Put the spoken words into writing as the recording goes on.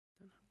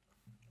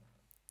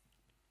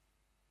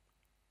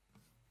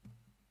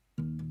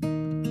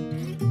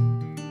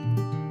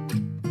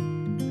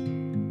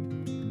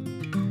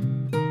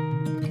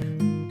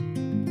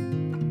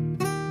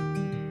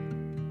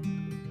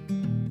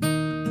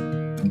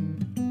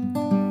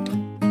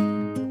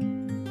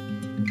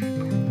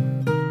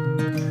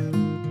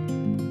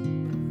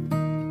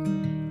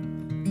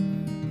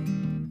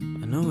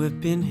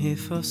been here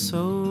for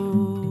so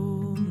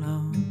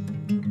long.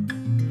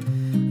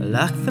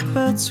 Like the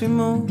birds we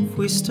move,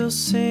 we still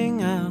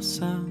sing our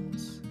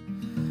songs.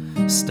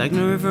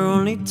 Stagnant river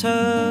only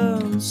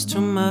turns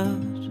to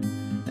mud.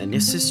 And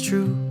yes, it's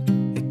true,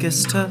 it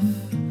gets tough,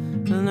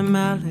 the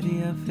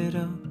normality of it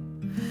all.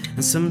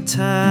 And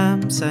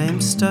sometimes I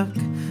am stuck,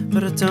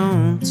 but I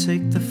don't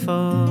take the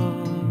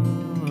fall.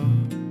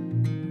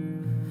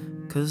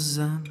 'Cause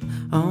I'm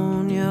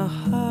on your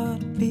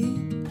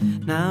heartbeat.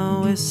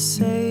 Now we're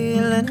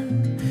sailing,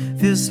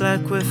 feels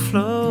like we're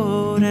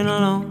floating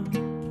along.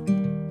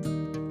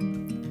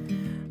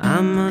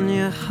 I'm on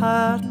your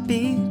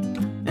heartbeat,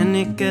 and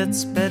it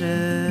gets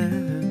better.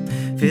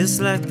 Feels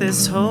like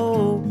there's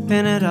hope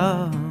in it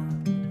all.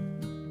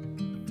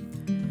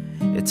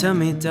 You tell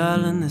me,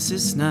 darling, this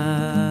is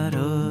not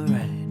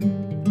alright.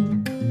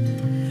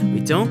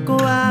 We don't go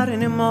out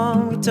anymore,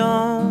 we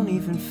don't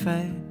even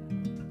fight.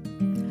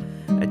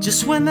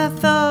 Just when that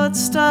thought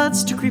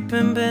starts to creep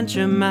and bend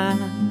your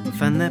mind,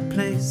 find that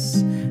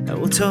place that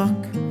we'll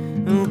talk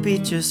and we'll be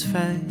just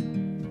fine.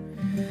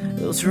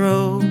 Those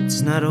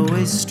roads not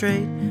always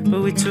straight,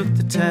 but we took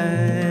the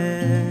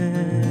time.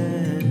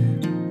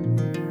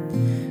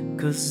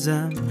 'Cause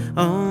I'm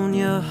on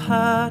your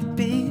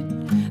heartbeat.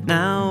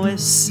 Now we're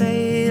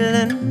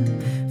sailing,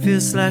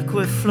 feels like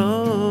we're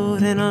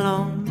floating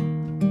along.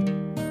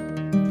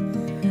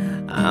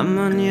 I'm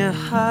on your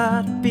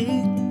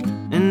heartbeat,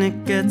 and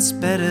it gets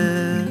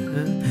better.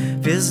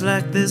 Feels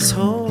like there's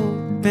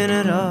hope in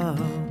it all.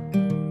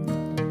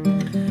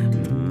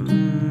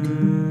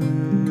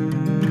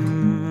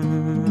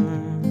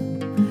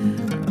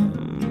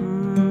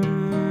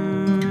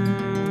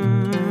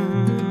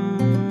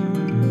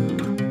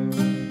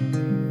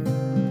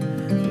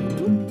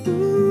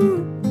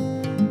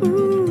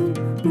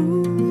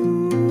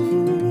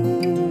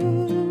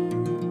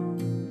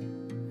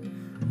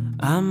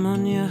 I'm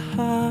on your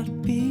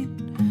heartbeat,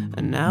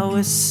 and now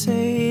we're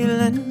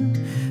sailing,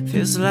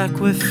 feels like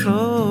we're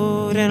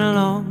floating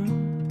along.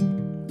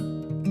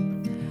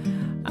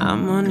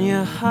 I'm on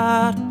your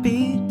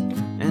heartbeat,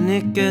 and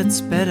it gets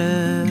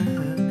better.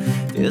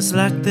 Feels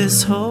like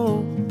there's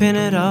hope in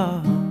it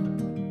all.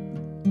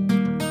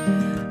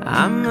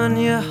 I'm on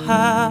your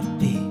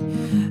heartbeat,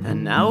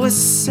 and now we're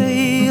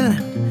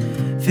sailing,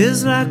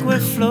 feels like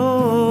we're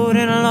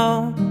floating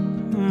along.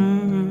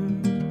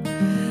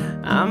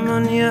 I'm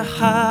on your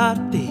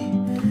heartbeat,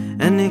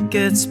 and it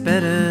gets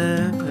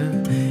better.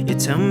 You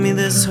tell me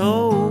there's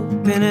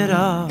hope in it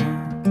all.